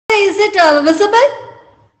is it visible?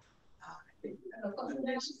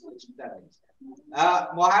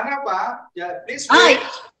 Mohana,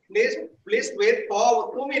 please wait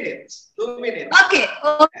for 2 minutes. 2 minutes. Okay,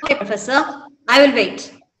 okay, Professor. I will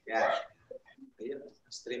wait. Yeah.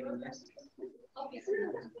 Streaming.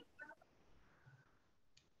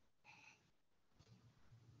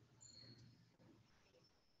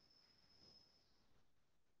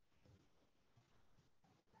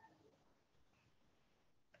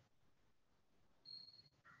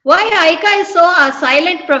 Why Aika is so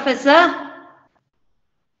silent, Professor?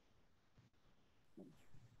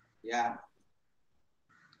 Yeah.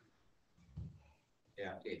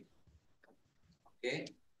 Yeah. Okay. Okay.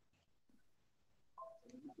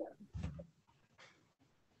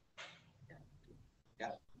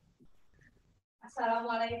 Yeah.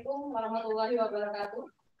 Assalamualaikum warahmatullahi wabarakatuh.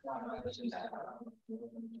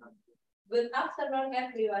 Good afternoon,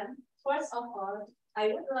 everyone. First of all, I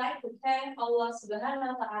would like to thank Allah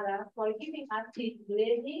Subhanahu wa Ta'ala for giving us this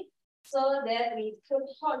blessing so that we could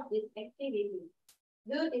hold this activity.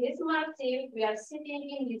 Due to this mercy, we are sitting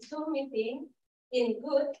in this Zoom meeting in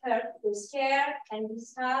good health to share and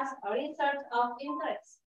discuss our research of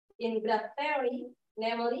interest in graph theory,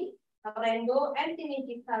 namely rainbow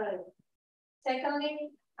antimagic coloring.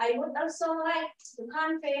 Secondly, I would also like to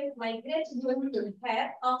convey my gratitude to the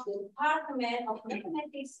head of the Department of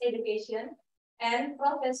Mathematics Education and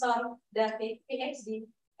Professor David, PhD,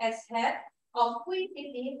 as head of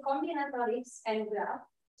PUI-PT Combinatorics and Graph,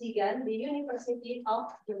 Jigan, the University of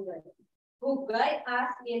Jember, who guide us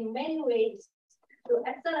in many ways to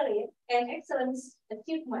accelerate an excellent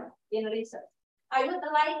achievement in research. I would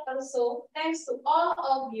like also thanks to all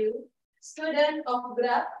of you, students of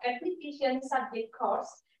Graph Application Subject course,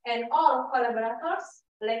 and all collaborators,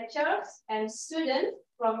 lecturers, and students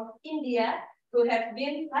from India who have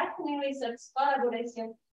been partnering research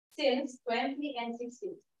collaboration since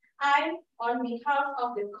 2016. I, on behalf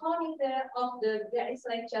of the committee of the GRAIS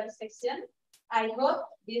lecture section, I hope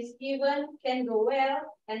this event can go well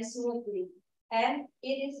and smoothly, and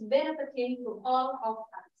it is benefiting to all of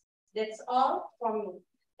us. That's all from me.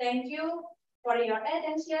 Thank you for your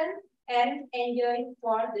attention and enjoy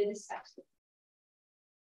for the discussion.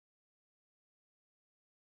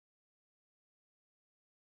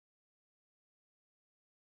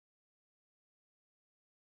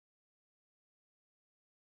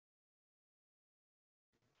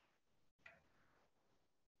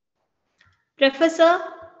 Professor,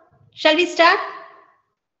 shall we start?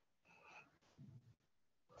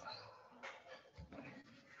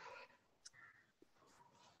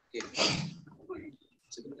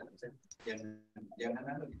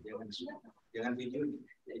 Jangan video.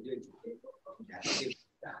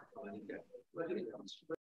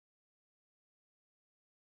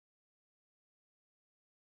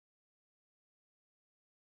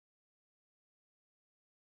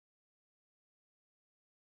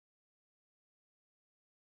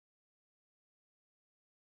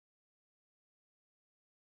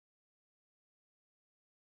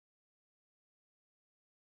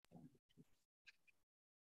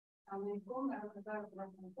 Assalamualaikum warahmatullahi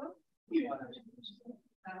wabarakatuh. Good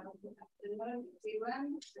afternoon,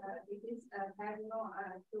 everyone. It is time now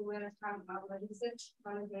to welcome our research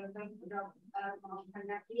collaborator, Dr.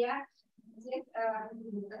 Mohanapriya,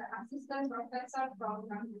 Assistant Professor from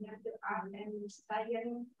Computer Art and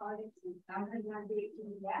Science College in Tamil Nadu,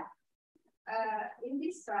 India. In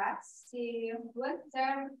this class, she will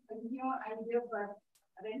share a new idea for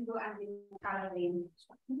rainbow and coloring.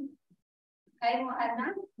 Hi,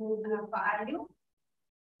 Mohana. How are you?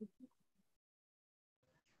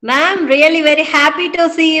 Ma'am, really very happy to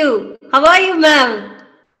see you. How are you, ma'am?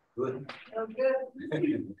 Good. Oh, good.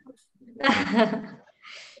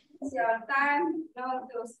 It's your time now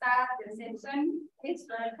to start the session. Please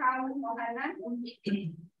welcome Mohana.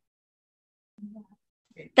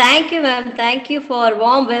 Thank you, ma'am. Thank you for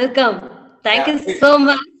warm welcome. Thank you so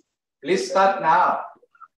much. Please start now.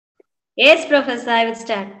 Yes, Professor, I will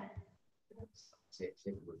start.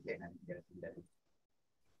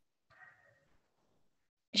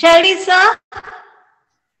 Shall we, sir?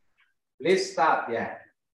 Please start, yeah.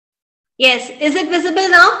 Yes, is it visible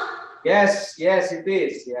now? Yes, it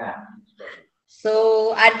is, yeah.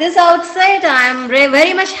 So at this outset, I am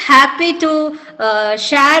very much happy to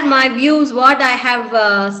share my views, what I have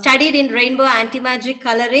studied in rainbow anti-magic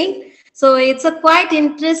coloring. So it's a quite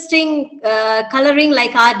interesting coloring,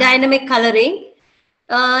 like our dynamic coloring.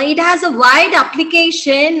 It has a wide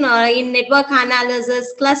application in network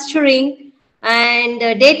analysis, clustering, and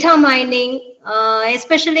data mining,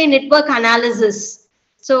 especially network analysis.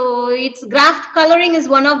 So its graph coloring is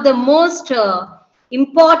one of the most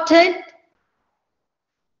important.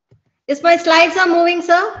 Is my slides are moving,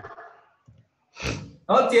 sir?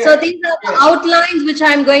 Not So yet. these are the Yes. outlines which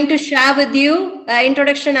I'm going to share with you.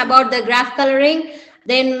 Introduction about the graph coloring,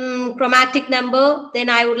 then chromatic number. Then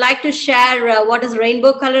I would like to share what is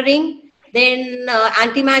rainbow coloring, then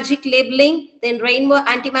anti-magic labeling, then rainbow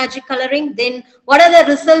anti-magic coloring. Then what are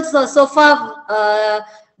the results so far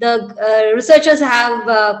the researchers have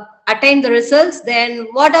attained the results. Then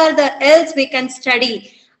what are the else we can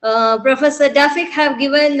study. Professor Duffy have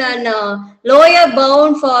given an lower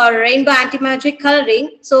bound for rainbow anti-magic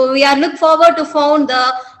coloring. So we are look forward to found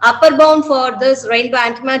the upper bound for this rainbow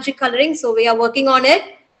anti-magic coloring. So we are working on it.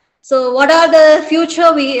 So what are the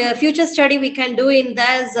future study we can do in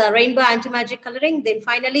this rainbow anti-magic coloring? Then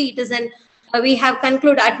finally, it is an we have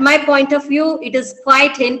concluded. At my point of view, it is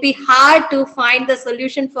quite NP hard to find the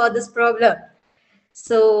solution for this problem.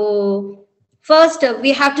 So first,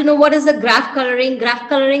 we have to know what is the graph coloring. Graph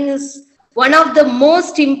coloring is one of the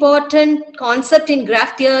most important concept in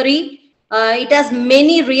graph theory. It has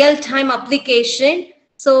many real-time application.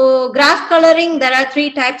 So graph coloring, there are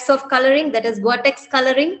three types of coloring. That is vertex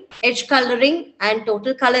coloring, edge coloring, and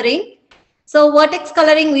total coloring. So vertex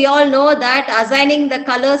coloring, we all know that assigning the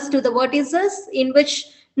colors to the vertices in which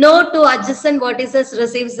no two adjacent vertices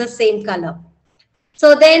receives the same color.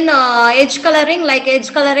 So then edge coloring, like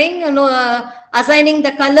edge coloring, assigning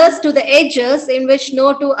the colors to the edges in which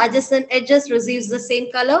no two adjacent edges receives the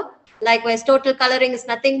same color. Likewise, total coloring is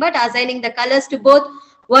nothing but assigning the colors to both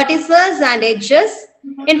vertices and edges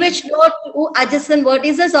in which no two adjacent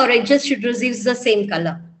vertices or edges should receive the same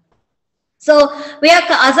color. So we are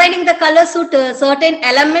assigning the colors to certain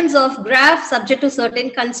elements of graph subject to certain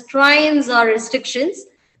constraints or restrictions.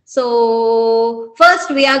 So first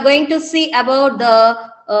we are going to see about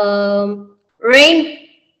the rain.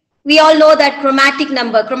 We all know that chromatic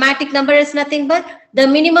number. Chromatic number is nothing but the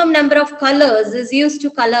minimum number of colors is used to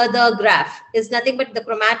color the graph. Is nothing but the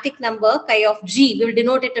chromatic number chi of G. We will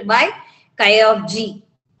denote it by chi of G.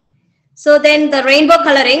 So then the rainbow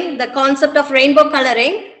coloring, the concept of rainbow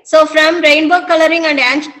coloring. So from rainbow coloring and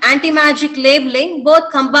anti-magic labeling,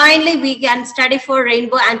 both combinedly we can study for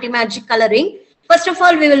rainbow anti-magic coloring. First of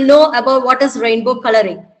all, we will know about what is rainbow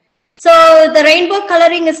coloring. So the rainbow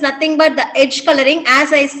coloring is nothing but the edge coloring.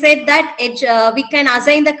 As I said that edge, we can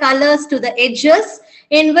assign the colors to the edges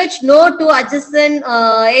in which no two adjacent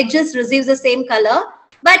edges receives the same color.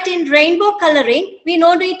 But in rainbow coloring, we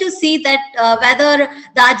no need to see that whether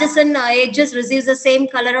the adjacent edges receives the same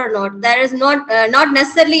color or not. There is not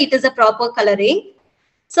necessarily it is a proper coloring.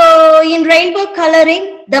 So in rainbow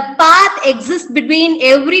coloring, the path exists between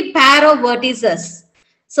every pair of vertices.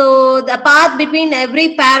 So the path between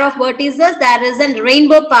every pair of vertices, there is a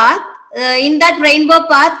rainbow path. In that rainbow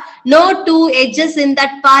path, no two edges in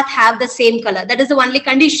that path have the same color. That is the only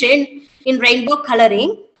condition in rainbow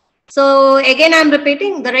coloring. So again, I'm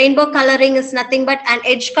repeating, the rainbow coloring is nothing but an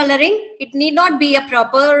edge coloring. It need not be a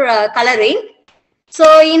proper coloring.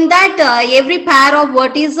 So in that every pair of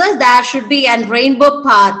vertices, there should be a rainbow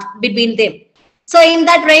path between them. So in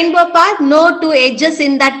that rainbow path, no two edges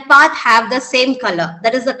in that path have the same color.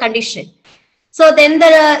 That is the condition. So then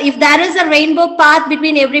if there is a rainbow path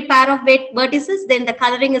between every pair of vertices, then the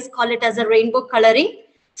coloring is called it as a rainbow coloring.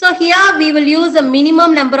 So here we will use a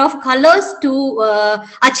minimum number of colors to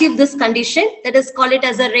achieve this condition. That is called it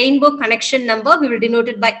as a rainbow connection number. We will denote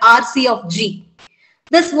it by RC of G.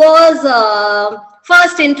 This was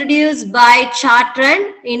first introduced by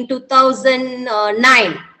Chartrand in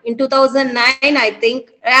 2009. In 2009, I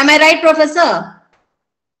think. Am I right, Professor?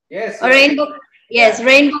 Yes. Rainbow. Yes,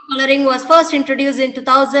 rainbow coloring was first introduced in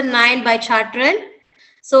 2009 by Chartrand.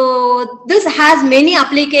 So this has many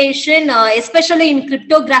application, especially in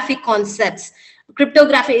cryptographic concepts.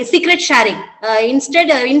 Cryptography, secret sharing.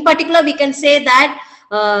 In particular, we can say that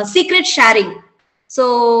secret sharing.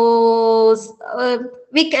 So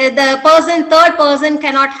the third person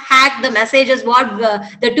cannot hack the messages. What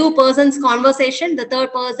the two persons' conversation, the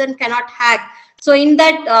third person cannot hack. So in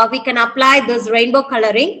that we can apply this rainbow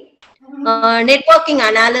coloring. Networking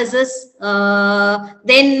analysis,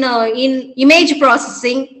 then in image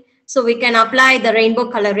processing, so we can apply the rainbow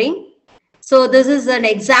coloring. So this is an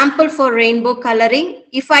example for rainbow coloring.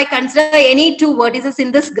 If I consider any two vertices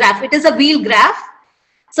in this graph, it is a wheel graph.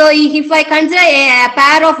 So if I consider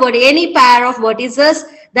any pair of vertices,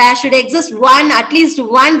 there should exist at least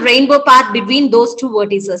one rainbow path between those two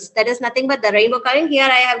vertices. That is nothing but the rainbow coloring. Here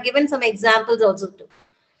I have given some examples also too.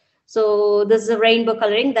 So this is a rainbow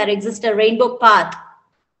coloring. There exists a rainbow path.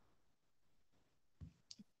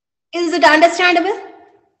 Is it understandable?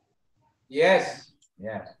 Yes.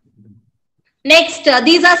 Yes. Next,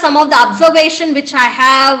 these are some of the observation which I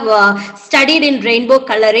have studied in rainbow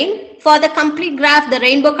coloring. For the complete graph, the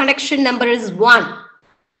rainbow connection number is 1.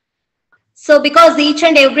 So because each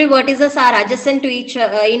and every vertices are adjacent to each,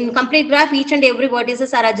 in complete graph, each and every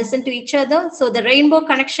vertices are adjacent to each other. So the rainbow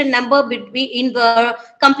connection number between in the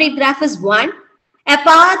complete graph is 1. A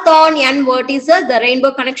path on n vertices, the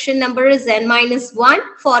rainbow connection number is n minus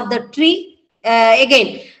 1. For the tree,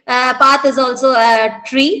 again, path is also a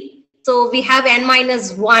tree. So we have n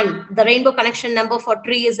minus 1. The rainbow connection number for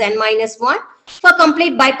tree is n minus 1. For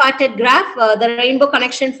complete bipartite graph, the rainbow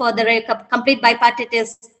connection for the complete bipartite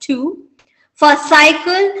is 2. For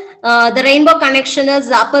cycle, the rainbow connection is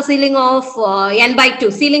the upper ceiling of n by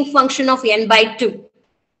 2, ceiling function of n by 2.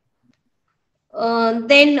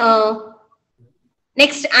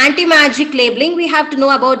 Next, anti-magic labeling. We have to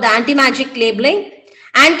know about the anti-magic labeling.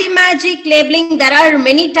 Anti-magic labeling, there are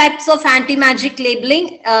many types of anti-magic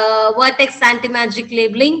labeling. Vertex anti-magic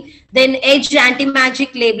labeling, then edge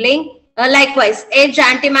anti-magic labeling. Likewise, edge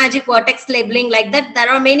anti-magic vertex labeling, like that. There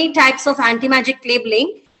are many types of anti-magic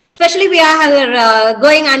labeling. Especially we are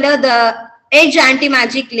going under the edge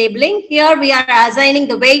anti-magic labeling. Here we are assigning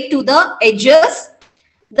the weight to the edges.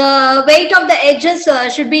 The weight of the edges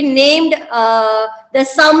should be named the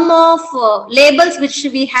sum of labels which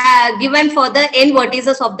we have given for the n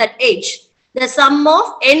vertices of that edge. The sum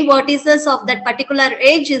of n vertices of that particular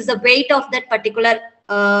edge is the weight of that particular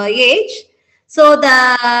edge. So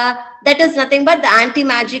that is nothing but the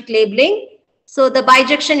anti-magic labeling. So the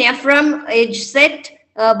bijection f from edge set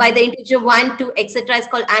by the integer 1 to etc. is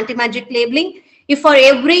called anti-magic labeling. If for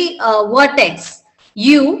every vertex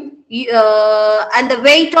u and the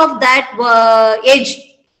weight of that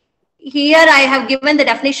edge, here I have given the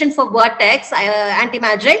definition for vertex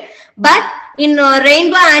anti-magic, but in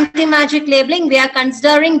rainbow anti-magic labeling we are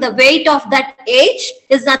considering the weight of that edge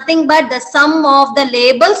is nothing but the sum of the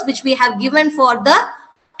labels which we have given for the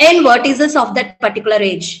n vertices of that particular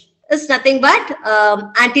edge. It's nothing but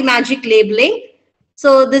anti-magic labeling.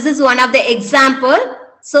 So this is one of the example.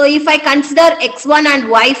 So if I consider x1 and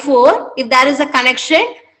y4, if there is a connection,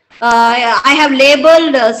 I have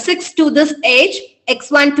labeled 6 to this edge,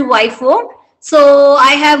 x1 to y4. So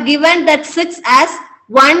I have given that 6 as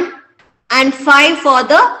 1 and 5 for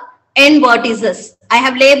the n vertices. I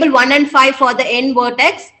have labeled 1 and 5 for the n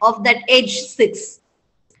vertex of that edge 6.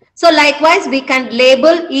 So likewise, we can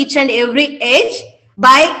label each and every edge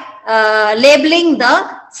by labeling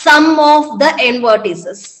the sum of the n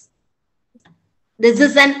vertices. This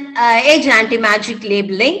is an edge anti-magic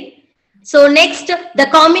labeling. So next, the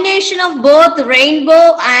combination of both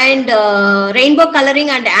rainbow and rainbow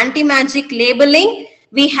coloring and anti-magic labeling,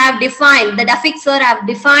 we have defined, the Dafik sir have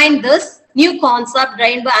defined this new concept,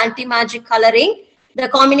 rainbow anti-magic coloring, the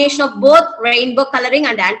combination of both rainbow coloring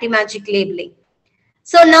and anti-magic labeling.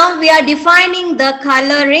 So now we are defining the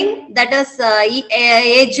coloring, that is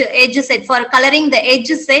edge set, for coloring the edge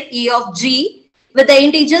set E of G with the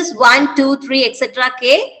integers 1, 2, 3, etc.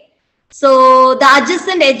 K. So the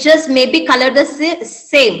adjacent edges may be colored the same.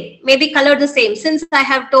 Since I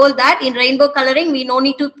have told that in rainbow coloring, we no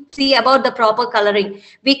need to see about the proper coloring.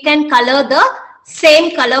 We can color the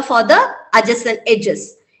same color for the adjacent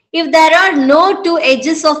edges. If there are no two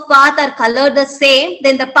edges of path are colored the same,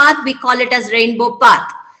 then the path we call it as rainbow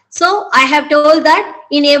path. So I have told that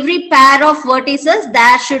in every pair of vertices,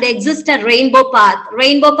 there should exist a rainbow path.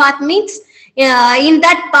 Rainbow path means in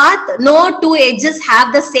that path, no two edges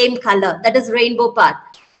have the same color. That is rainbow path.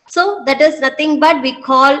 So that is nothing but we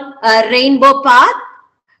call a rainbow path.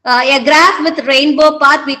 A graph with rainbow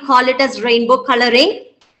path, we call it as rainbow coloring.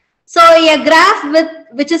 So a graph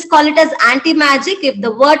which is called it as anti-magic, if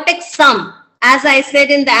the vertex sum, as I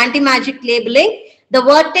said in the anti-magic labeling, the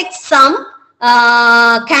vertex sum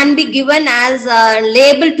can be given as a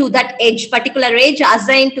label to that edge, particular edge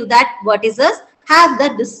assigned to that vertices, have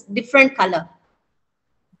the different color.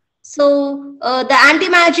 So the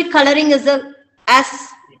anti-magic coloring is as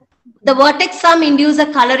the vertex sum induce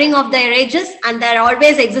a coloring of their edges, and there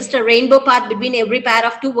always exists a rainbow path between every pair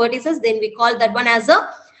of two vertices. Then we call that one as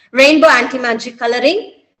a rainbow anti-magic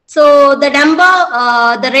coloring. So the number,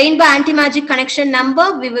 the rainbow anti-magic connection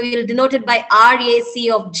number, we will denote it by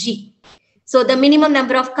RAC of G. So the minimum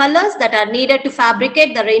number of colors that are needed to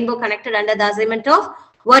fabricate the rainbow connected under the assignment of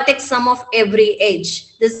vertex sum of every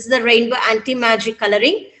edge. This is the rainbow anti-magic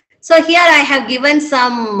coloring. So here I have given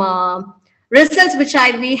some results which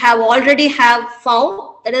we have already found.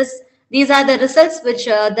 That is, these are the results which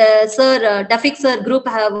the sir, Dafik sir group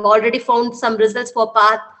have already found some results for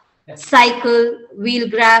path, cycle, wheel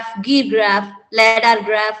graph, gear graph, ladder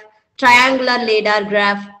graph, triangular ladder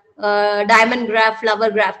graph, diamond graph,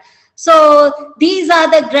 flower graph. So these are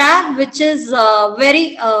the graph which is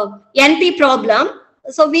very NP problem.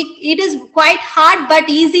 So it is quite hard but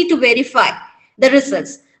easy to verify the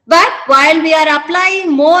results. But while we are applying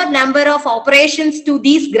more number of operations to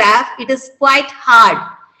these graph, it is quite hard,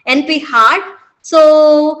 NP hard.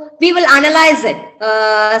 So we will analyze it.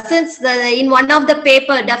 Since in one of the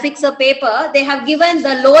paper, Duffixer paper, they have given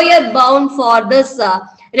the lower bound for this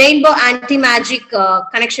rainbow anti-magic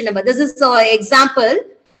connection number. This is an example.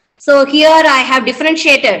 So here I have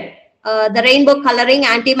differentiated the rainbow coloring,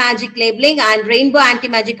 anti-magic labeling and rainbow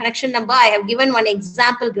anti-magic connection number. I have given one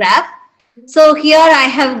example graph. So here I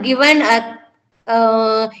have given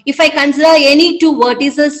if I consider any two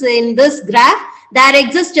vertices in this graph, there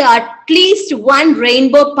exists at least one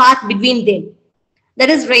rainbow path between them.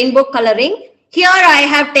 That is rainbow coloring. Here I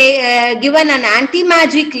have given an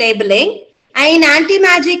anti-magic labeling. And in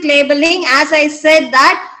anti-magic labeling, as I said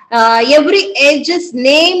that every edge is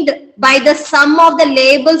named by the sum of the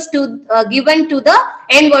labels given to the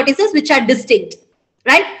end vertices which are distinct,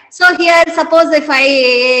 right? So here, suppose if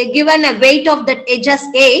I given a weight of that edge as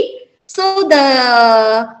 8, so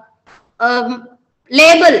the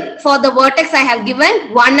label for the vertex I have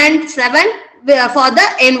given 1 and 7 for the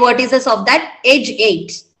end vertices of that edge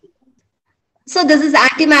 8. So this is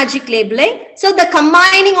anti-magic labeling. So the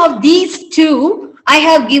combining of these two, I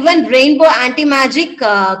have given rainbow anti-magic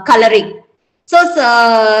coloring. So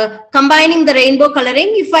combining the rainbow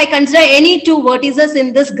coloring, if I consider any two vertices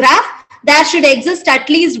in this graph, there should exist at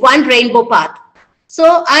least one rainbow path.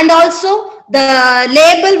 So, and also the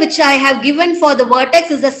label which I have given for the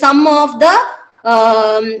vertex is the sum of the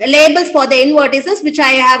labels for the end vertices which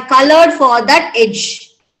I have colored for that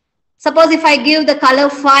edge. Suppose if I give the color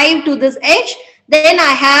 5 to this edge, then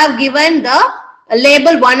I have given the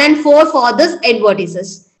label 1 and 4 for this end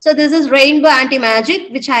vertices. So this is rainbow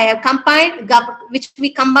anti-magic which I have combined, which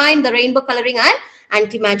we combine the rainbow coloring and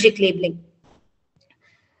anti-magic labeling.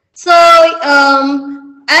 So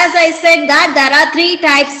as I said that there are 3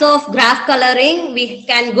 types of graph coloring. We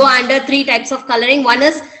can go under 3 types of coloring. One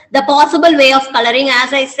is the possible way of coloring.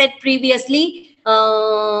 As I said previously,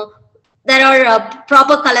 there are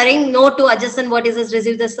proper coloring. No two adjacent vertices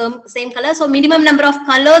receive the same color. So minimum number of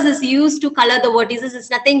colors is used to color the vertices.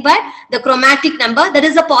 It's nothing but the chromatic number. That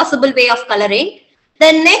is a possible way of coloring.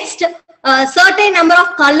 Then next, certain number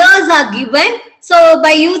of colors are given. So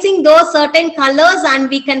by using those certain colors and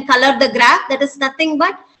we can color the graph. That is nothing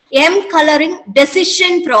but M coloring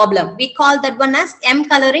decision problem. We call that one as M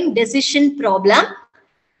coloring decision problem.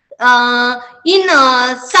 In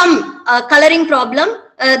some coloring problem,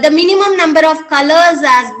 the minimum number of colors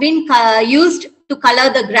has been used to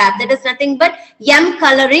color the graph. That is nothing but M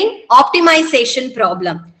coloring optimization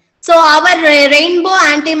problem. So our rainbow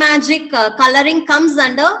anti-magic coloring comes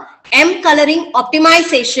under M coloring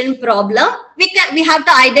optimization problem. We have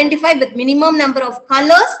to identify with minimum number of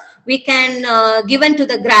colors we can given to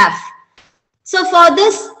the graph. So for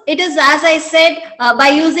this, it is, as I said, by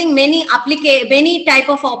using many type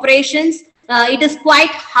of operations, it is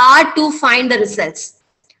quite hard to find the results.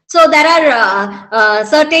 So there are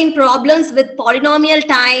certain problems with polynomial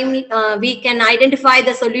time. We can identify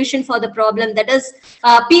the solution for the problem, that is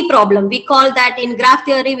P problem. We call that in graph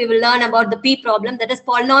theory, we will learn about the P problem, that is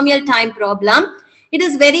polynomial time problem. It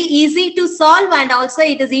is very easy to solve and also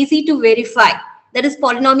it is easy to verify. That is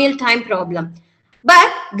polynomial time problem.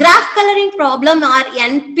 But graph coloring problem are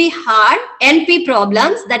NP hard, NP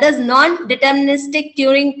problems, that is non-deterministic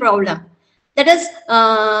Turing problem. That is,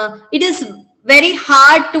 it is very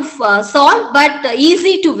hard to solve but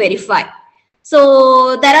easy to verify.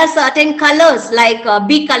 So there are certain colors like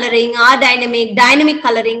B coloring, R dynamic, dynamic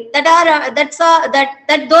coloring that are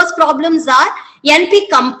those problems are NP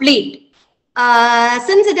complete.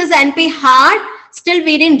 Since it is NP hard, still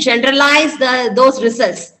we didn't generalize those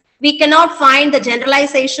results. We cannot find the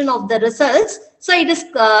generalization of the results. So it is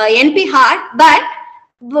NP hard, but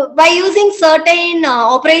by using certain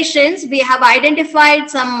operations, we have identified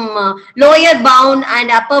some lower bound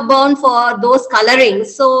and upper bound for those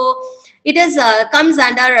colorings. So it is comes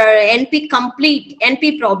under NP complete,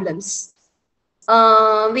 NP problems.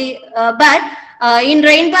 But in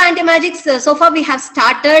Rainbow Antimagic, so far we have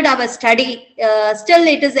started our study. Still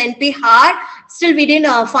it is NP hard. Still we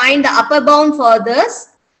didn't find the upper bound for this.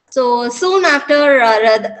 So soon after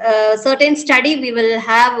certain study, we will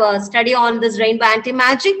have a study on this Rainbow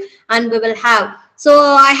Antimagic and we will have. So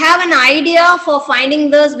I have an idea for finding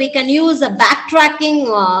this. We can use a backtracking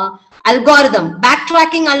algorithm.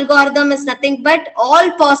 Backtracking algorithm is nothing but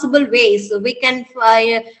all possible ways. So we can,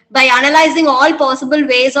 by analyzing all possible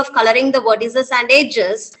ways of coloring the vertices and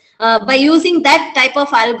edges, by using that type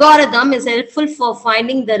of algorithm is helpful for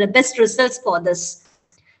finding the best results for this.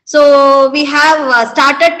 So we have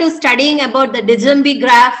started to studying about the Digimbi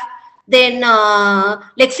graph, then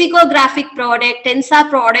lexicographic product, tensor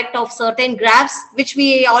product of certain graphs, which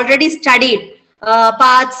we already studied,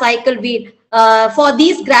 path, cycle, weed. For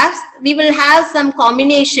these graphs, we will have some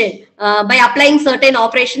combination by applying certain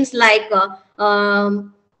operations like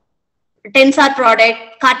tensor product,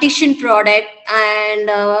 Cartesian product, and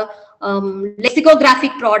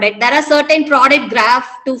lexicographic product. There are certain product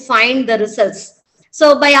graph to find the results.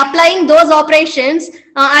 So by applying those operations,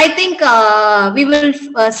 I think we will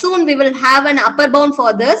soon we will have an upper bound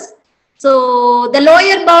for this. So the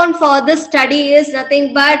lower bound for this study is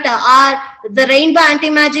nothing but the rainbow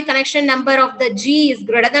anti-magic connection number of the G is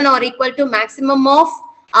greater than or equal to maximum of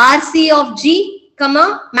RC of G,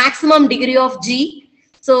 comma maximum degree of G.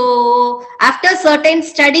 So after certain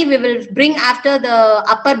study, we will bring after the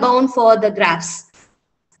upper bound for the graphs.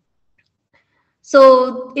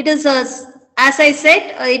 So it is, as I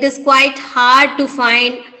said, it is quite hard to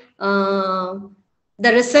find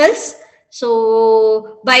the results.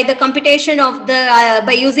 So by the computation of the,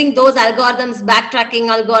 by using those algorithms, backtracking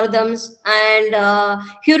algorithms and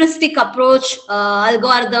heuristic approach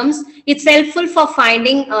algorithms, it's helpful for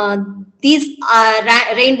finding these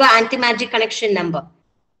rainbow anti-magic connection number.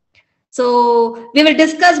 So we will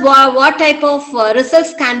discuss what type of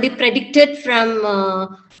results can be predicted from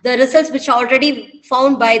the results which are already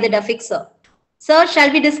found by the Dafik sir. Sir,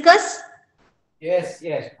 shall we discuss? Yes,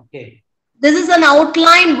 okay. This is an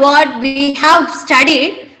outline what we have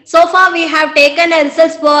studied. So far we have taken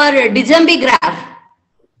results for Digimbi graph.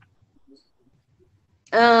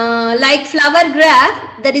 Like flower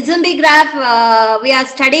graph, the Digimbi graph we are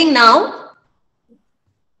studying now.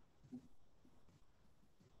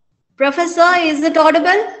 Professor, is it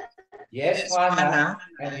audible? Yes, Mohana.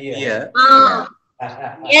 I'm here.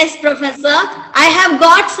 Yes, Professor. I have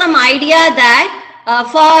got some idea that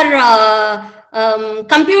for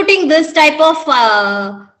computing this type of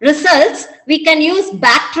results, we can use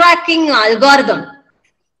backtracking algorithm.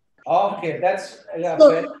 Okay, that's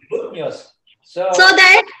very good news. So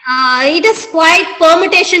that it is quite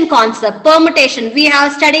permutation concept. Permutation. We are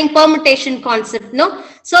studying permutation concept, no?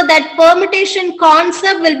 So that permutation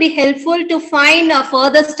concept will be helpful to find a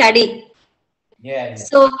further study. Yeah.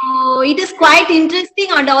 So it is quite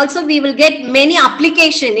interesting, and also we will get many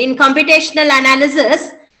application in computational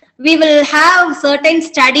analysis. We will have certain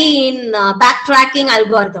study in backtracking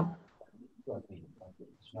algorithm.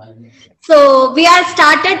 So we are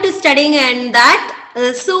started to studying in that.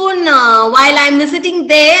 Soon, while I'm visiting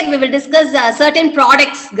there, we will discuss certain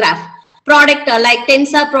products graph. Product like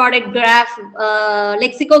tensor product graph,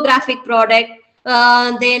 lexicographic product,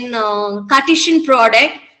 then Cartesian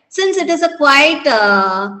product. Since it is a quite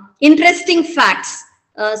interesting facts.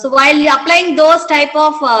 So while applying those type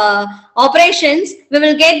of operations, we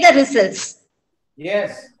will get the results.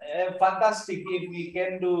 Yes, fantastic if we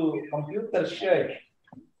can do computer search.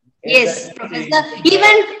 Yes, Professor.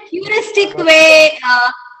 Even heuristic way,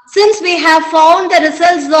 since we have found the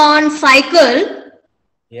results on cycle,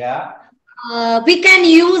 yeah, we can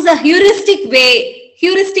use a heuristic way,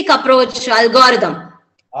 heuristic approach algorithm.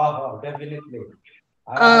 Oh, definitely.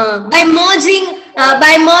 By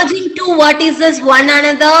merging two vertices one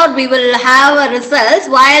another, we will have a results.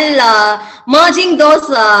 While merging those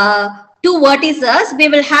two vertices, we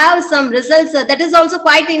will have some results. That is also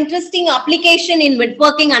quite interesting application in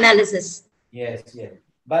networking analysis. Yes.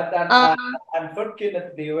 But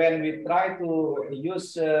unfortunately, when we try to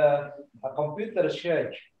use a computer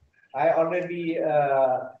search, I already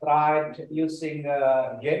tried using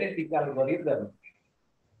a genetic algorithm.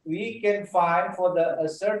 We can find for a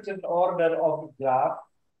certain order of graph,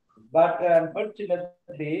 but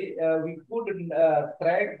unfortunately, we couldn't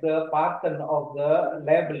track the pattern of the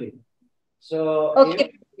labeling. So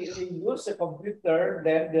if we use a computer,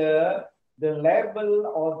 then the label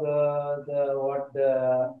or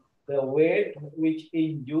the weight which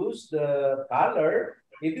induce the color,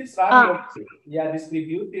 it is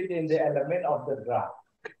distributed in the element of the graph.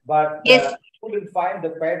 But couldn't find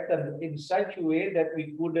the pattern in such a way that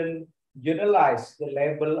we couldn't generalize the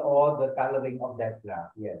label or the coloring of that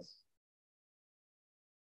graph. Yes.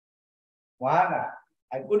 Mohana,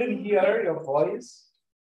 I couldn't hear your voice.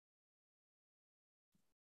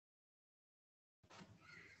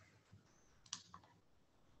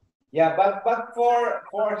 Yeah, but for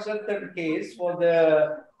a certain case, for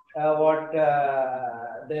the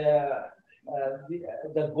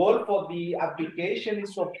the goal for the application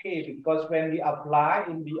is okay, because when we apply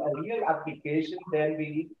in the real application, then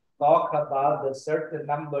we talk about the certain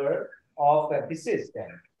number of pieces then.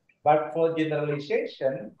 But for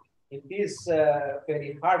generalization, it is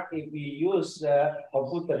very hard if we use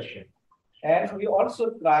computer search. And we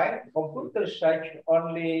also try computer search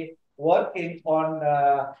only working on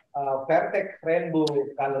perfect rainbow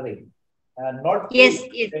coloring, not Yes, full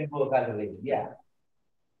yes. rainbow coloring. Yeah,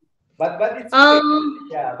 but it's okay. Um,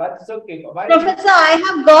 Yeah, but it's okay. Professor, I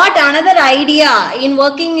have got another idea in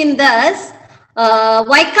working in this.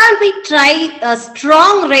 Why can't we try a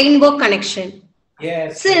strong rainbow connection? Yes,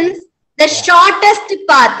 yes. Since the Yeah, shortest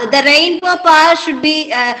path, the rainbow path should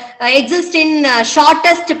be exist in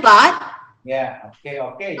shortest path. yeah. Okay,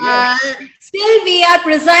 okay. Yes. Still, we are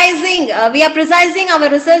precising our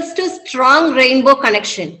results to strong rainbow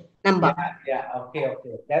connection number. Yeah, yeah. Okay,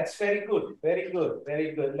 okay. That's very good. Very good. Very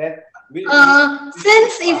good. We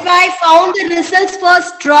Since if I found the results for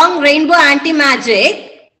strong rainbow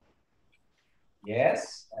anti-magic,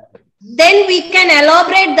 yes. then we can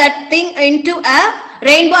elaborate that thing into a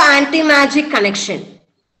rainbow anti-magic connection.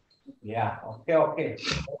 Yeah. Okay, okay.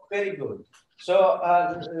 That's very good. So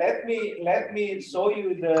let me show you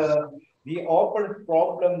the open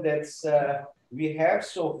problem that's we have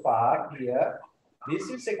so far here. This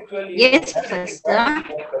is actually a Yes, very Professor.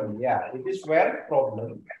 problem. Yeah, it is very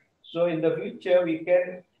problem. So in the future we can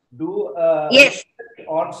do Yes. research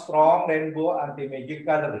on strong rainbow anti-magic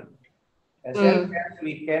coloring. As well as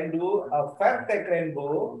we can do a perfect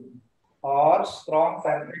rainbow or strong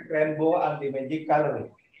perfect rainbow anti-magic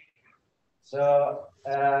coloring. So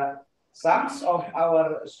some of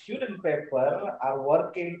our student paper are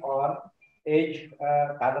working on edge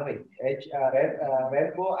coloring,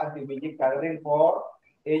 rainbow anti-magic coloring for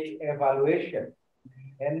edge evaluation.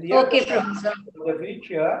 And the other Okay, one Professor. for the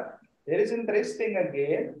future, there is interesting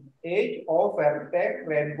again, edge of perfect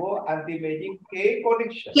rainbow anti-magic K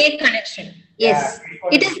connection. K connection. Yeah, Yes. K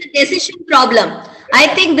It is connection. a decision problem. I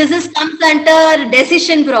Yeah, think this is comes under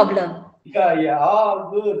decision problem. yeah, yeah. Oh,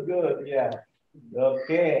 good, good. Yeah.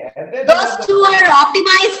 Okay. And then Those another two are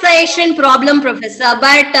optimization problem, Professor.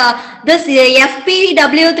 But this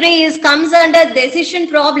FPW3 is comes under decision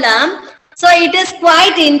problem. So it is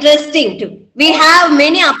quite interesting too. We one. have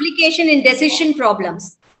many application in decision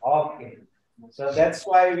problems. Okay. So that's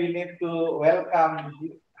why we need to welcome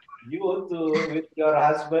you to with your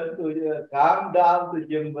husband to come down to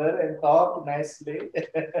Jember and talk nicely.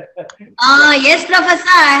 Yeah. Yes,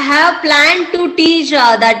 Professor. I have planned to teach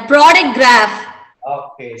that product graph.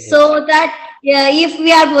 Okay. Yeah. So that if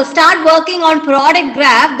we are to start working on product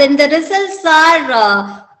graph, then the results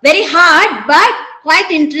are very hard but quite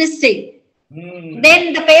interesting. Hmm.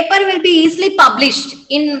 Then the paper will be easily published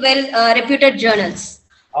in well reputed journals.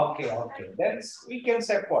 Okay. Okay. Then we can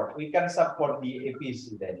support. We can support the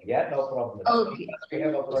APC then. Yeah. No problem. Okay. Because we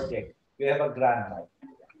have a project. We have a grant now.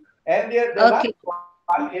 And the last Okay.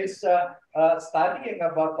 one is studying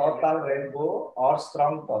about total rainbow or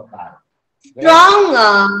strong total. Where Strong.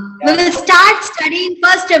 We yeah. will start studying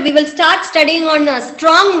first. We will start studying on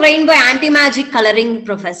strong rainbow anti-magic coloring,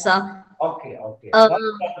 Professor. Okay. Okay. Uh, No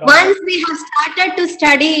problem. Once we have started to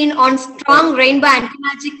study in on strong rainbow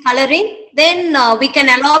anti-magic coloring, then we can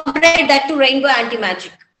elaborate that to rainbow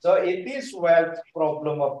anti-magic. So it is wealth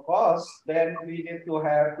problem, of course. Then we need to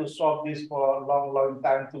have to solve this for a long, long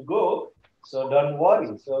time to go. So don't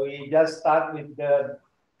worry. So we just start with the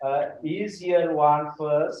easier one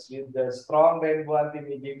first, with the strong rainbow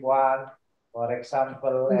anti-magic one, for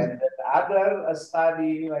example, and the other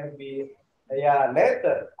study might be yeah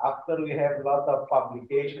later after we have a lot of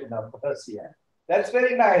publication, of course. Yeah, that's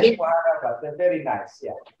very nice, Yes. Mohanapriya. That's very nice.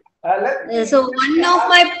 Yeah. So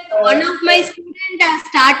one of my students has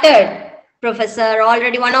started, Professor.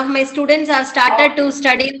 Already one of my students have started to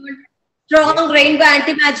study on strong rainbow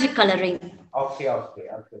anti-magic coloring. Okay, okay,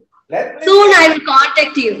 okay. Let me Soon I will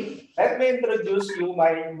contact you. let me introduce you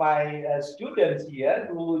my students here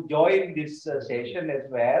who join this session as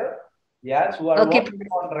well. Yes, who are Okay, working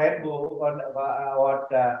on rainbow on what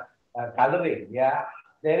coloring. Yeah,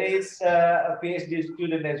 there is a PhD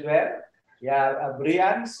student as well. Yeah,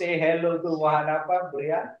 Brian, say hello to Mohanapa,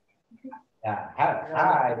 Brian. Yeah,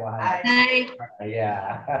 hi, Mohanapa. Hi.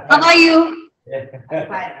 Yeah. How are you?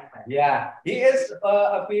 Yeah, he is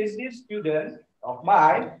a PhD student of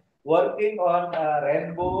mine working on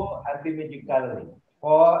rainbow anti-magic coloring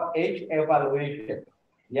for age evaluation.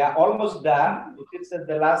 Yeah, almost done. It is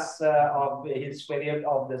the last of his period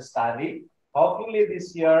of the study. Hopefully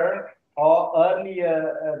this year or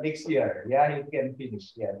earlier next year, yeah, he can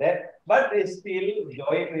finish. Yeah, that. But they still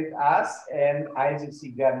join with us and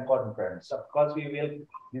ICC GAN conference. Of course, we will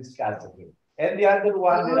discuss again. And the other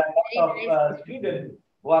one, there are a lot Very of nice. students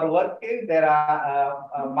who are working. There are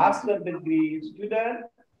a master degree student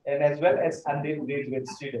and as well as undergraduate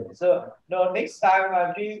students. So no, next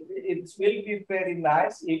time it will be very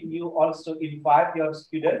nice if you also invite your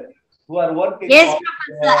students who are working Yes, on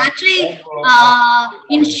Professor. Actually,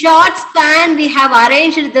 the in short span, we have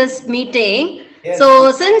arranged this meeting. yes,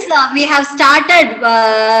 So since we have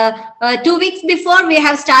started 2 weeks before, we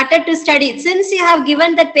have started to study. Since you have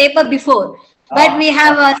given that paper before, but we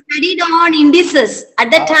have studied on indices. At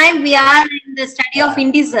that time, we are in the study of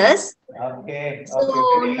indices. okay, So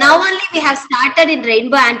okay, very now nice. only we have started in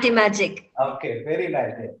Rainbow Antimagic. Okay, very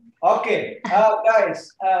nice. Okay,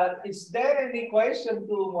 guys, is there any question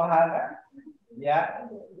to Mohana? Yeah,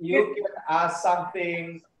 you can ask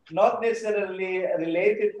something not necessarily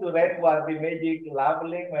related to red water magic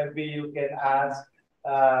labeling. Maybe you can ask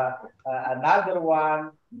another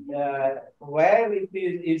one. Where it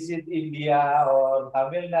is it India or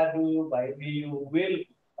Tamil Nadu? Maybe you will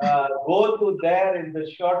go to there in the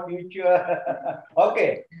short future.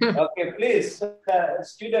 Okay, okay, please,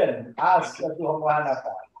 student, ask to Mohana.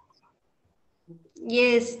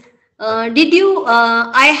 Yes.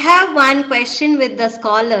 I have one question with the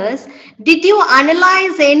scholars. Did you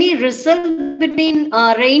analyze any result between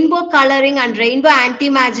rainbow coloring and rainbow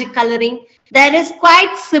anti-magic coloring? There is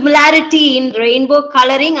quite similarity in rainbow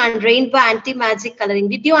coloring and rainbow anti-magic coloring.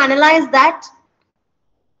 Did you analyze that?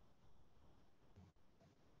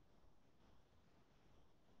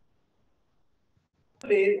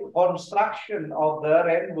 Construction of the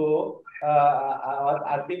rainbow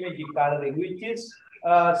Antimagic coloring, which is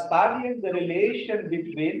studying the relation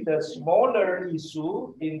between the smaller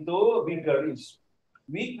issue into bigger issue.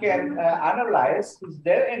 We can analyze, is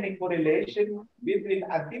there any correlation between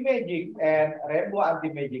anti-magic and rainbow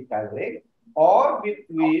anti-magic coloring, or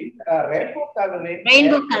between rainbow coloring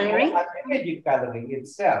Rainbow and coloring. anti-magic coloring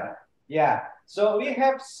itself? Yeah, so we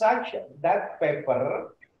have such that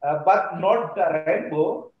paper, but not the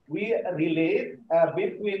rainbow. We relate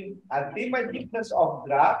between anti-magicness of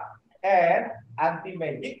graph and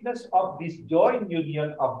anti-magicness of disjoint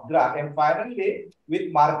union of graph. And finally,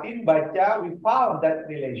 with Martin Bacha, we found that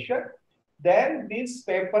relation. Then this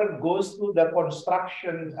paper goes to the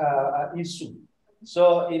construction issue.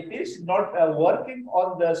 So it is not working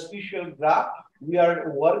on the special graph. We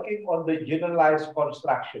are working on the generalized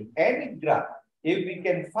construction. Any graph, if we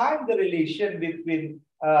can find the relation between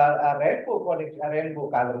rainbow coloring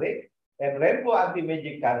and rainbow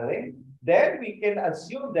anti-magic coloring, then we can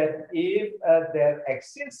assume that if there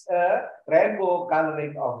exists a rainbow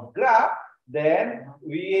coloring of graph, then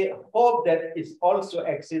we hope that it also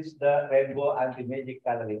exists the rainbow anti-magic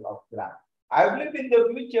coloring of graph. I believe in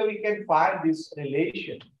the future we can find this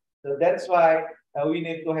relation. So that's why we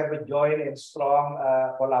need to have a joint and strong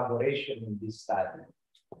collaboration in this study.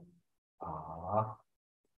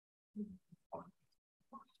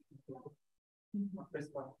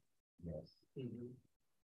 Yes.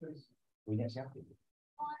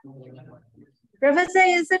 Professor,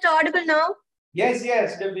 is it audible now? Yes,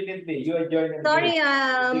 yes, definitely. You are joining. Sorry,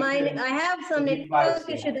 I have some network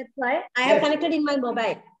issue. That's why I have connected in my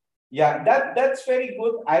mobile. Yeah, that's very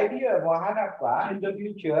good idea, Mohanapriya. In the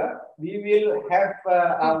future, we will have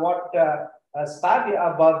a study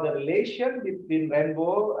about the relation between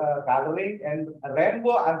rainbow coloring and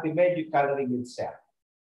rainbow anti-magic coloring itself.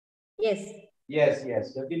 Yes. Yes,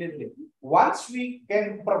 yes, definitely. Once we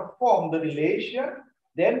can perform the relation,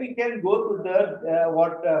 then we can go to the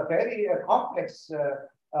very complex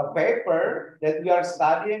paper that we are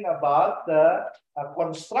studying about the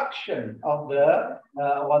construction of the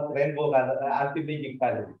rainbow anti-magic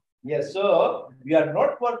coloring. Yes, so we are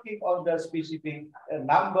not working on the specific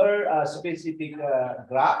number, specific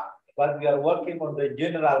graph, but we are working on the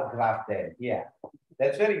general graph there. Yeah,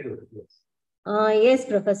 that's very good. Yes. Yes,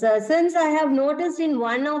 Professor. Since I have noticed in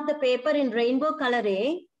one of the paper in rainbow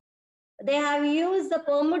coloring, they have used the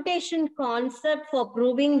permutation concept for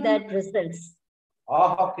proving that results.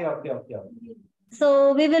 Oh, okay.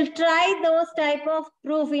 So we will try those type of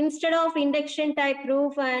proof instead of induction type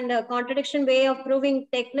proof and contradiction way of proving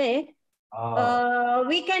technique.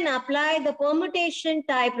 We can apply the permutation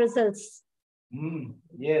type results.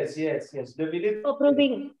 Yes. For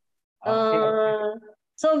proving.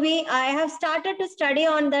 So I have started to study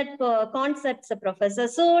on that concepts, Professor.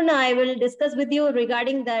 Soon I will discuss with you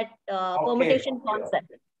regarding that permutation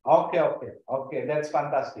concept. Okay. That's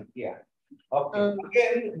fantastic. Yeah. Okay.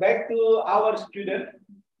 Again, back to our student.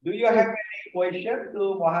 Do you have any question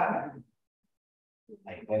to Mohana?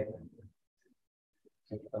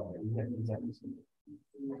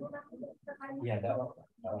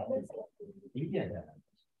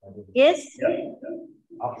 Yes.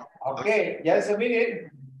 Okay, just a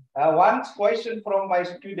minute. One question from my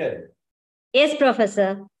student. Yes,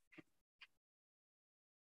 Professor.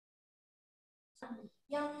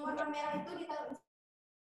 yang warna merah itu ditaruh.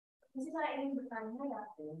 Jadi saya ingin bertanya ya,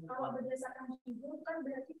 kalau berdasarkan hijau kan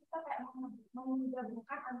berarti kita kayak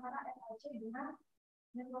menggabungkan antara FIC dengan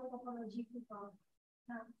network topology people.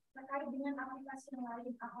 Nah, terkait dengan aplikasi yang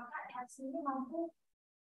lain, apakah FIC ini mampu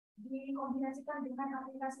dikombinasikan dengan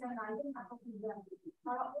aplikasi yang lain atau tidak?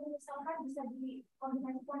 Kalau misalkan bisa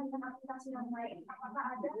dikombinasikan dengan aplikasi yang lain,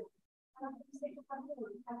 apakah ada karakteristik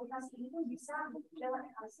tertentu aplikasi itu bisa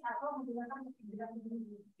lewat FIC atau menggunakan kebijakan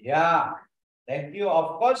ini? Yeah. Thank you.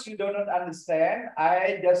 Of course, you do not understand.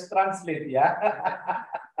 I just translate, yeah.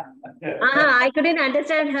 I couldn't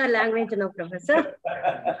understand her language, no, Professor.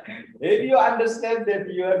 If you understand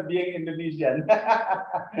that you are being Indonesian.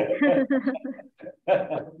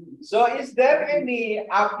 So, is there any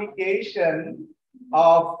application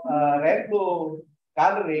of rainbow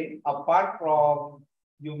coloring apart from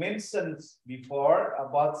you mentioned before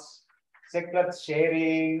about secret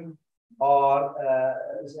sharing or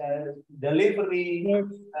delivery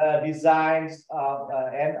designs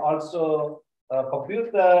and also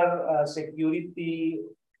computer security,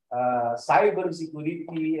 cyber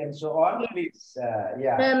security, and so on? Please,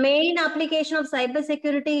 yeah. The main application of cyber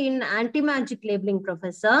security in anti-magic labeling,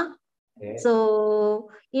 Professor. Okay.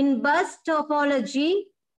 So in bus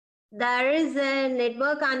topology, there is a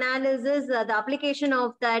network analysis. The application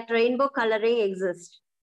of that rainbow coloring exists.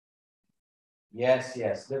 Yes,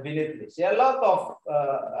 definitely. See, a lot of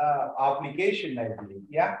application, I believe,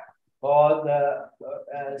 yeah. For the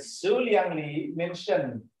Su Liangli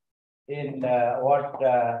mentioned in what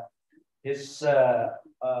his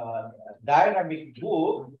dynamic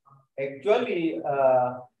book, actually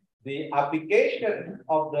the application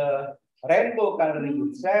of the rainbow coloring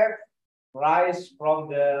itself rise from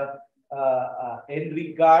the in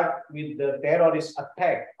regard with the terrorist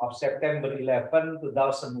attack of September 11,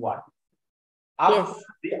 2001. After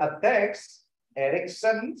the attacks,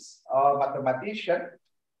 Erickson's mathematician,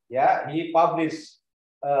 yeah, he published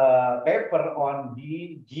a paper on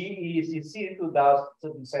the GECC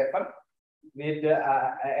 2007 with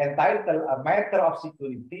entitled "A Matter of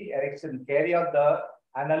Security." Erickson carried out the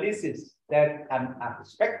analysis that an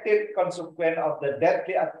unexpected consequence of the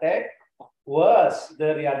deadly attack was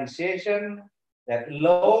the realization that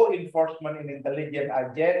law enforcement and intelligence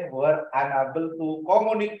agents were unable to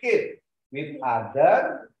communicate with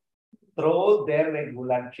others through their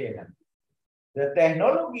regular channel. The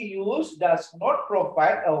technology used does not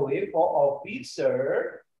provide a way for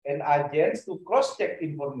officers and agents to cross-check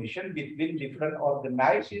information between different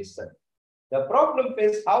organizations. The problem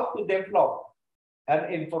is how to develop an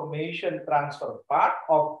information transfer part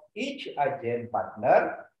of each agent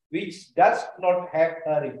partner, which does not have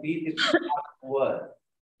a repeated word.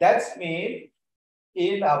 That means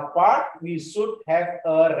in a part, we should have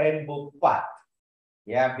a rainbow path.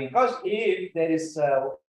 Yeah, because if there is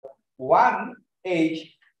one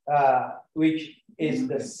edge which is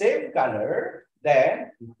the same color,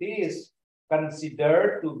 then it is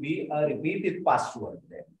considered to be a repeated password.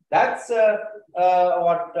 That's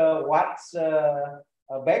what's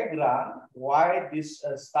background why this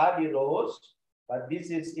study rose, but this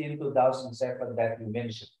is in 2007 that you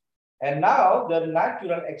mentioned. And now the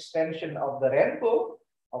natural extension of the rainbow,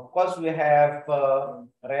 of course, we have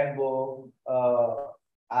rainbow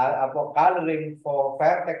coloring for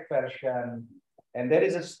Fairtex version, and there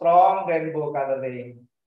is a strong rainbow coloring.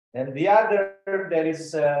 And the other, there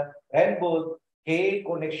is a rainbow K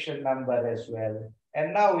connection number as well.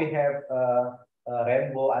 And now we have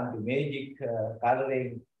rainbow Antimagic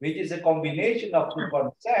coloring, which is a combination of two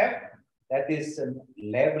concepts, that is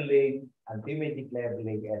labeling, Antimagic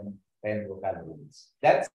labeling, and rainbow colorings.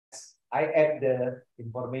 That's, I add the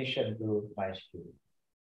information to my student.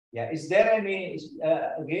 Yeah, is there any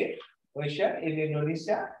again question in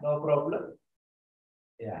Indonesia? No problem.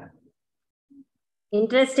 Yeah.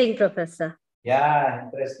 Interesting, Professor. Yeah,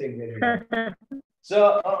 interesting.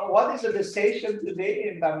 So, what is the station today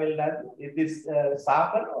in Tamil Nadu? It is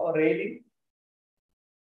summer or raining?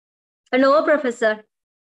 No, Professor.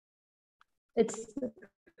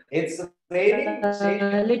 It's raining.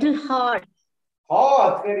 A little hot.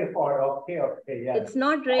 Hot, very hot. Okay, yeah. It's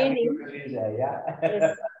not raining. Yeah.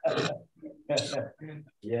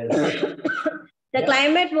 Yes. The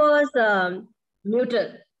climate was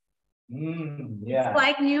neutral. Yeah. It's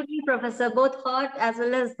quite neutral, Professor. Both hot as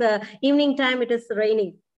well as the evening time. It is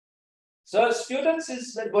raining. So students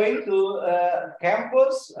is going to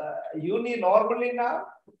campus uni normally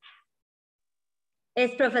now?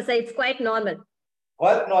 Yes, Professor. It's quite normal.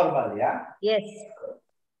 Quite normal, yeah. Yes.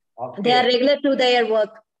 Okay. They are regular to their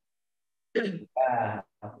work.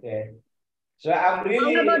 Okay. So I'm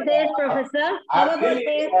really. How about this, Professor? How about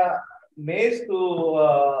this? means to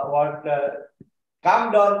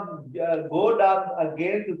come down, go down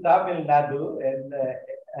again to Tamil Nadu and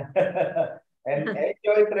and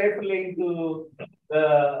enjoy traveling to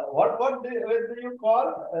the what do you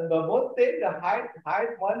call the mountain, the high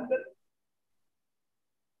mountain?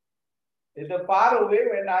 It's a far away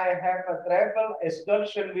when I have a travel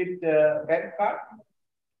excursion with pen card.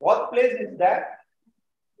 What place is that?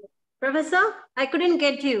 Professor, I couldn't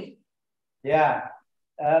get you. Yeah.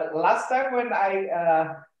 Last time when I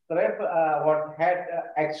had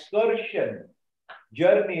excursion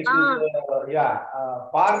journey to the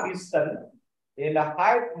far distance in a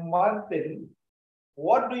high mountain.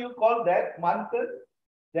 What do you call that mountain?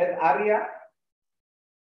 That area?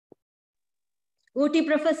 Ooty,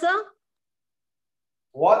 Professor?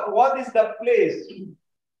 What is the place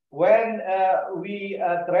when we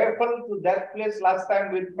traveled to that place last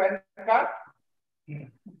time with pen card?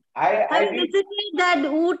 Have you visited that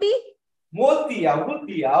Ooty? Moti,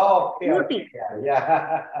 Ooty. Oh, okay, Ooty.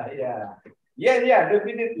 Yeah,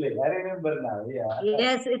 definitely. I remember now. Yeah.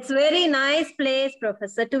 Yes, it's very nice place,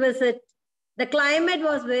 Professor, to visit. The climate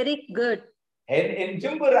was very good. And in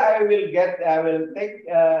Jumper, I will take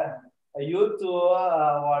you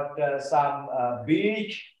to some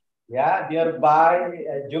beach, yeah, nearby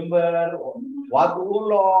Jumper,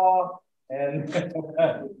 Wagulo, and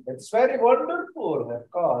it's very wonderful,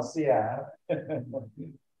 of course, yeah.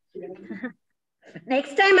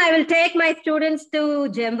 Next time, I will take my students to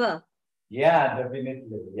Jember. Yeah,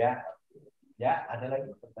 definitely, yeah. Yeah, ada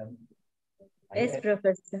lagi pertanyaan? Yes,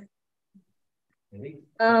 Professor.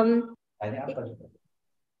 Tanya apa juga?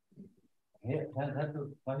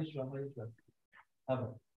 Satu, mahasiswa.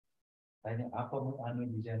 Apa? Tanya apa anu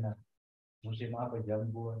di sana? Musim apa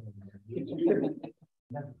jambu?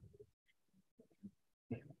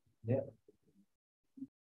 Ya.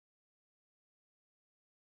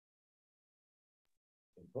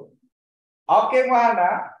 Okay,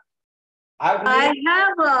 Mohana. I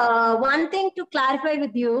have one thing to clarify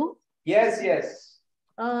with you. Yes.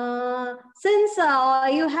 Since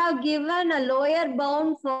you have given a lower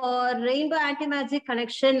bound for rainbow anti-magic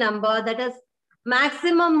connection number, that is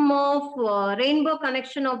maximum of rainbow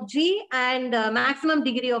connection of G and maximum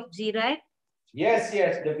degree of G, right? Yes,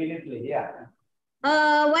 definitely, yeah.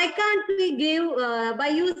 Why can't we give, by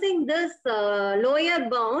using this lower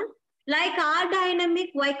bound, like R dynamic,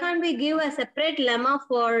 why can't we give a separate lemma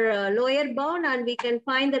for lower bound and we can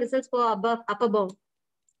find the results for upper bound?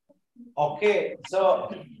 Okay, so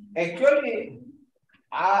actually,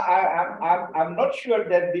 I'm not sure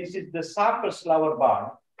that this is the sharpest lower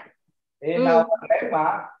bound in our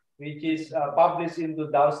lemma, which is published in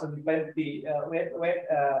 2020.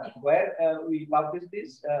 Where we published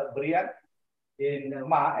this, Brian, in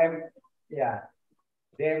AMA. Yeah,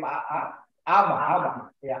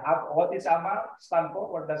 what is AMA stand for?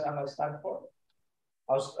 What does AMA stand for?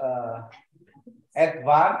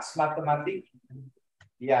 Advanced Mathematics.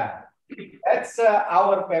 Yeah, that's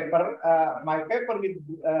our paper. My paper with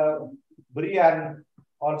Brian,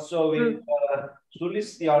 also with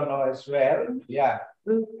Sulistiono as well. Yeah.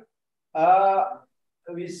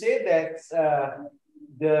 We say that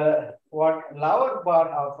the lower bound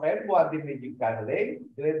of rainbow antimagic tunneling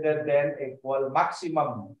greater than equal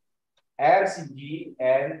maximum RCG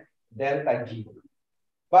and delta G.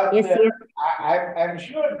 But I'm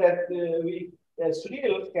sure that we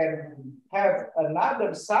still can have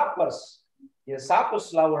another sharpest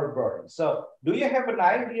lower bound. So, do you have an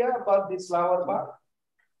idea about this lower bound?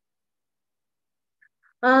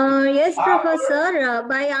 Yes, Professor.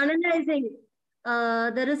 By analyzing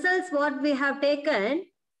the results, what we have taken,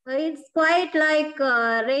 it's quite like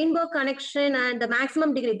rainbow connection and the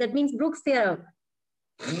maximum degree. That means Brooks theorem.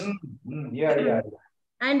 Yeah.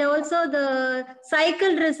 And also the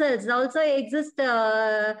cycle results also exist.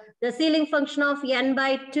 The ceiling function of n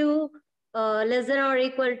by 2 less than or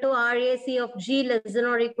equal to RAC of G less than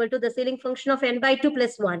or equal to the ceiling function of n by 2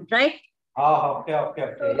 plus 1, right? Oh,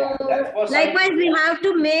 okay. Yeah, that was likewise, we have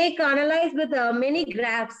to analyze with many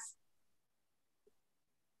graphs.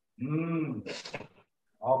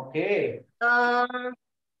 Okay.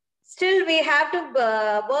 Still, we have to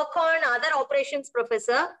work on other operations,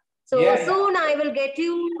 Professor. So soon I will get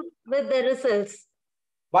you with the results.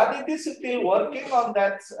 But it is still working on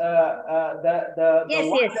that. Yes.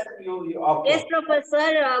 Okay. Yes,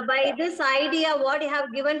 Professor. By this idea, what you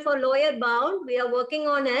have given for lower bound, we are working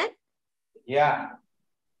on it. Yeah.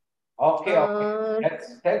 Okay.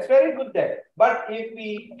 That's very good then. But if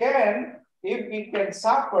we can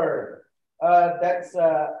suffer that's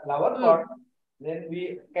lower bound, then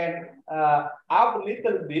we can up a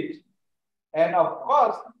little bit And of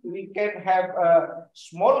course, we can have a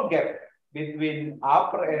small gap between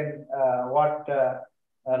upper and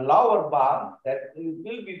lower bound. That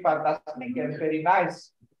will be fantastic and very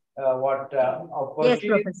nice. Yes,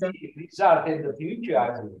 Professor. Opportunity result in the future,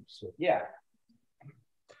 I believe. So, yeah.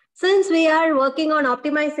 Since we are working on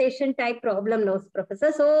optimization type problem now,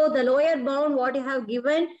 Professor, so the lower bound, what you have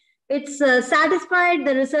given, it's satisfied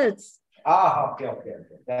the results. Okay.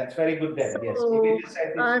 That's very good then. So, Yes.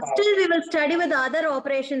 Still we will study with other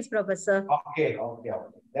operations, Professor. Okay.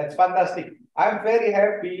 That's fantastic. I'm very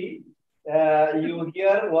happy you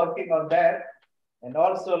here working on that. And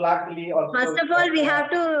also, luckily, also. First of all, we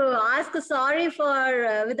have to ask sorry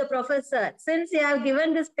for with the professor, since he have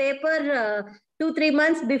given this paper 2-3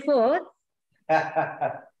 months before.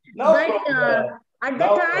 No problem. At the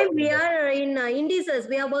time, we are in indices.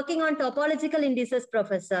 We are working on topological indices,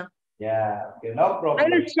 Professor. Yeah, okay, no problem.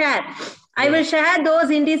 I will share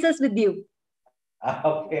those indices with you.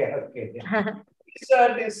 Okay.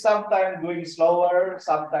 Research is sometimes going slower,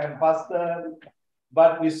 sometimes faster,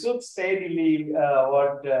 but we should steadily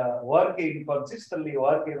consistently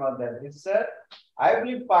working on that research. I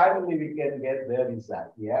believe finally we can get the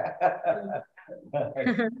result. Yeah.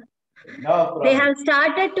 No problem. They have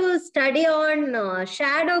started to study on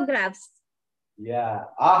shadow graphs. Yeah.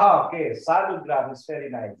 Okay. Shadow graph is very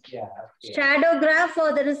nice. Yeah. Okay. Shadow graph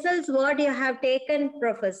for the results, what you have taken,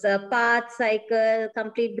 Professor? Path, cycle,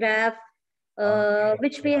 complete graph,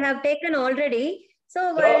 which we have taken already.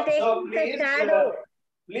 So while taking please, the shadow.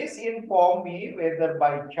 Please inform me whether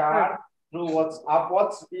by chart through WhatsApp,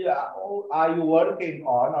 are you working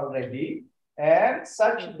on already, and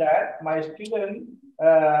such that my student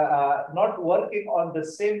not working on the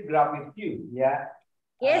same graph with you. Yeah.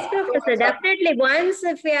 Yes, Professor, definitely. Once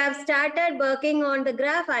if we have started working on the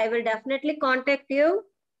graph, I will definitely contact you.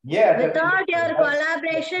 Yeah. Without your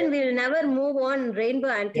collaboration, we'll never move on Rainbow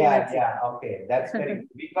Antimagic. Yeah. Okay, that's very good.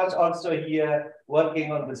 Because also here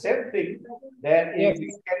working on the same thing. Then if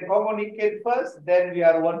we can communicate first, then we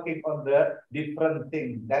are working on the different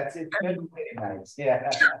thing. That's it. Very, very nice. Yeah.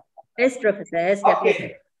 Yes, Professor. Yes,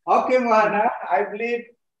 definitely. Okay, Mohana. I believe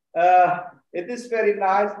it is very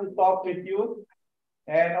nice to talk with you.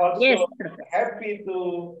 And also happy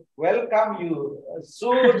to welcome you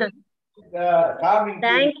soon.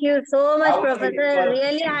 Thank you so much, Professor.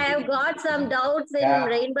 Really, I have got some doubts in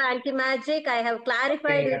Rainbow Antimagic. I have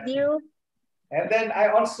clarified with you. And then I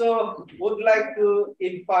also would like to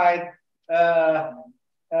invite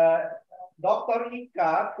Dr.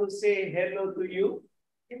 Ika to say hello to you.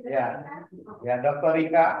 Yeah, Dr.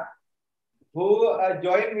 Ika, who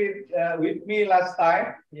joined with me last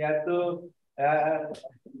time. Ika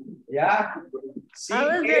is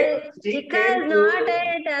not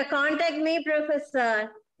it. Contact me,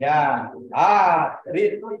 Professor. Yeah.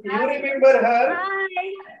 You remember her? Hi.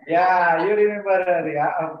 Yeah, you remember her.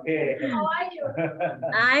 Yeah. Okay. How are you?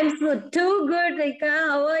 I'm too good, Ika.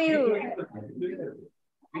 How are you?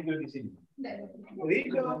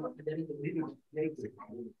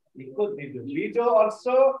 Rido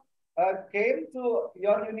also came to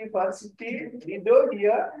your university. Rido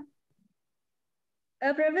here.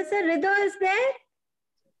 Professor Rido is there?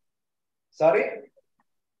 Sorry?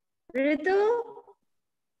 Ritu?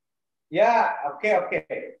 Yeah, okay.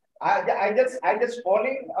 I just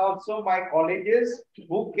calling also my colleges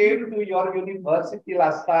who came to your university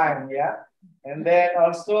last time, yeah. And then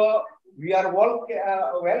also we are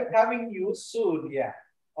welcoming you soon, yeah.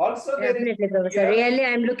 Also, definitely, Professor. Really,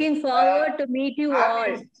 I'm looking forward to meet you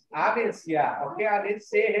all. Anis, yeah. Okay, Anis,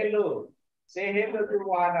 say hello. Say hello to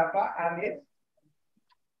Mohanapriya, Anis.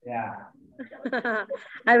 Yeah.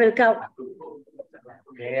 I will come.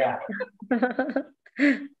 Yeah.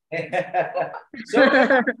 So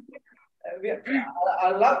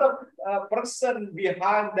a lot of person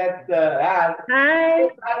behind that. Hi.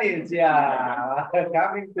 Anis, yeah.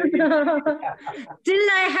 Coming to you. Still,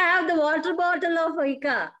 I have the water bottle of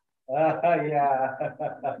Ika. Yeah.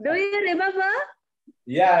 Do you remember?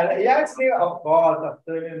 Yeah, still, of course,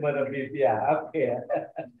 I remember a bit. Yeah, okay.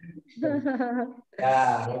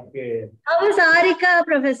 Yeah, okay. How is Arika,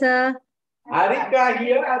 Professor? Arika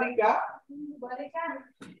here, Arika?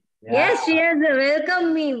 Yeah. Yes, she has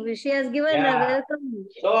welcomed me. She has given a welcome.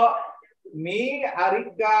 So, me,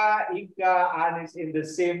 Arika, Ika, Anis in the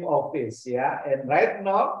same office, yeah? And right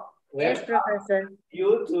now, yes, Professor.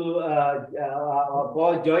 You to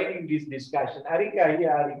for joining this discussion. Arika here,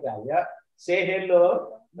 Arika, yeah? Say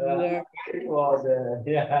hello. Yes. It was,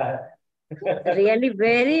 really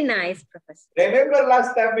very nice, Professor. Remember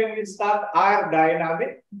last time when we start our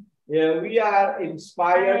dynamic? Yeah, we are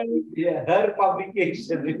inspired Bye. with her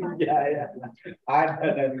publication. Yeah, yeah. I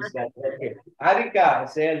don't understand. Okay. Arika,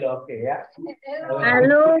 say hello. Okay, yeah.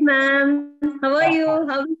 Hello, ma'am. How are you?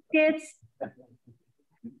 How are kids?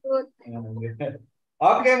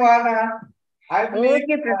 Okay, Mana. I believe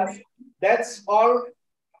Okay, Professor. that's all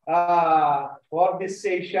for this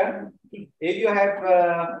session. If you have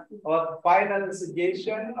a final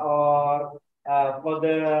suggestion or for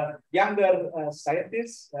the younger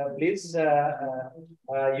scientists, please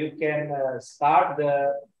you can start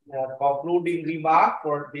the concluding remark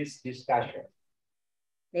for this discussion.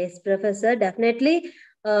 Yes, Professor, definitely.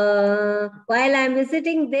 While I'm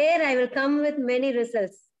visiting there, I will come with many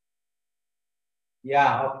results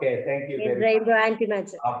Yeah, okay. Thank you in very much. rainbow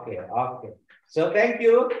antimatter. Okay, okay. So thank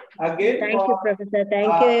you again Thank for you, Professor.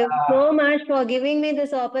 Thank uh, you so much for giving me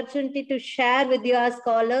this opportunity to share with your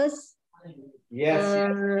scholars. yes,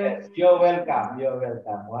 yes, yes. You're welcome. You're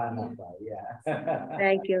welcome. Wanapa. Yeah.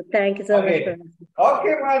 Thank you so much, Okay. Professor.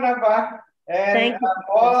 Okay, Wanapa. And Thank you.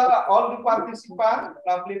 all the participants,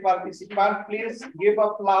 lovely participants, please give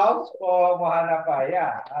applause for Mohanapa.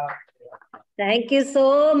 Yeah. Thank you so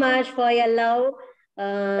much for your love.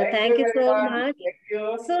 Thank you Thank you very so much. much. Thank you.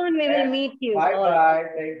 Soon we will And meet you bye all. bye.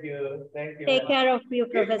 Thank you. Thank you. Take care of you,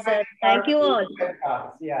 Give my Professor. Thank regards you to all.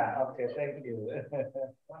 webcast. Yeah. Okay. Thank you.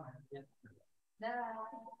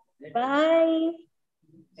 Bye.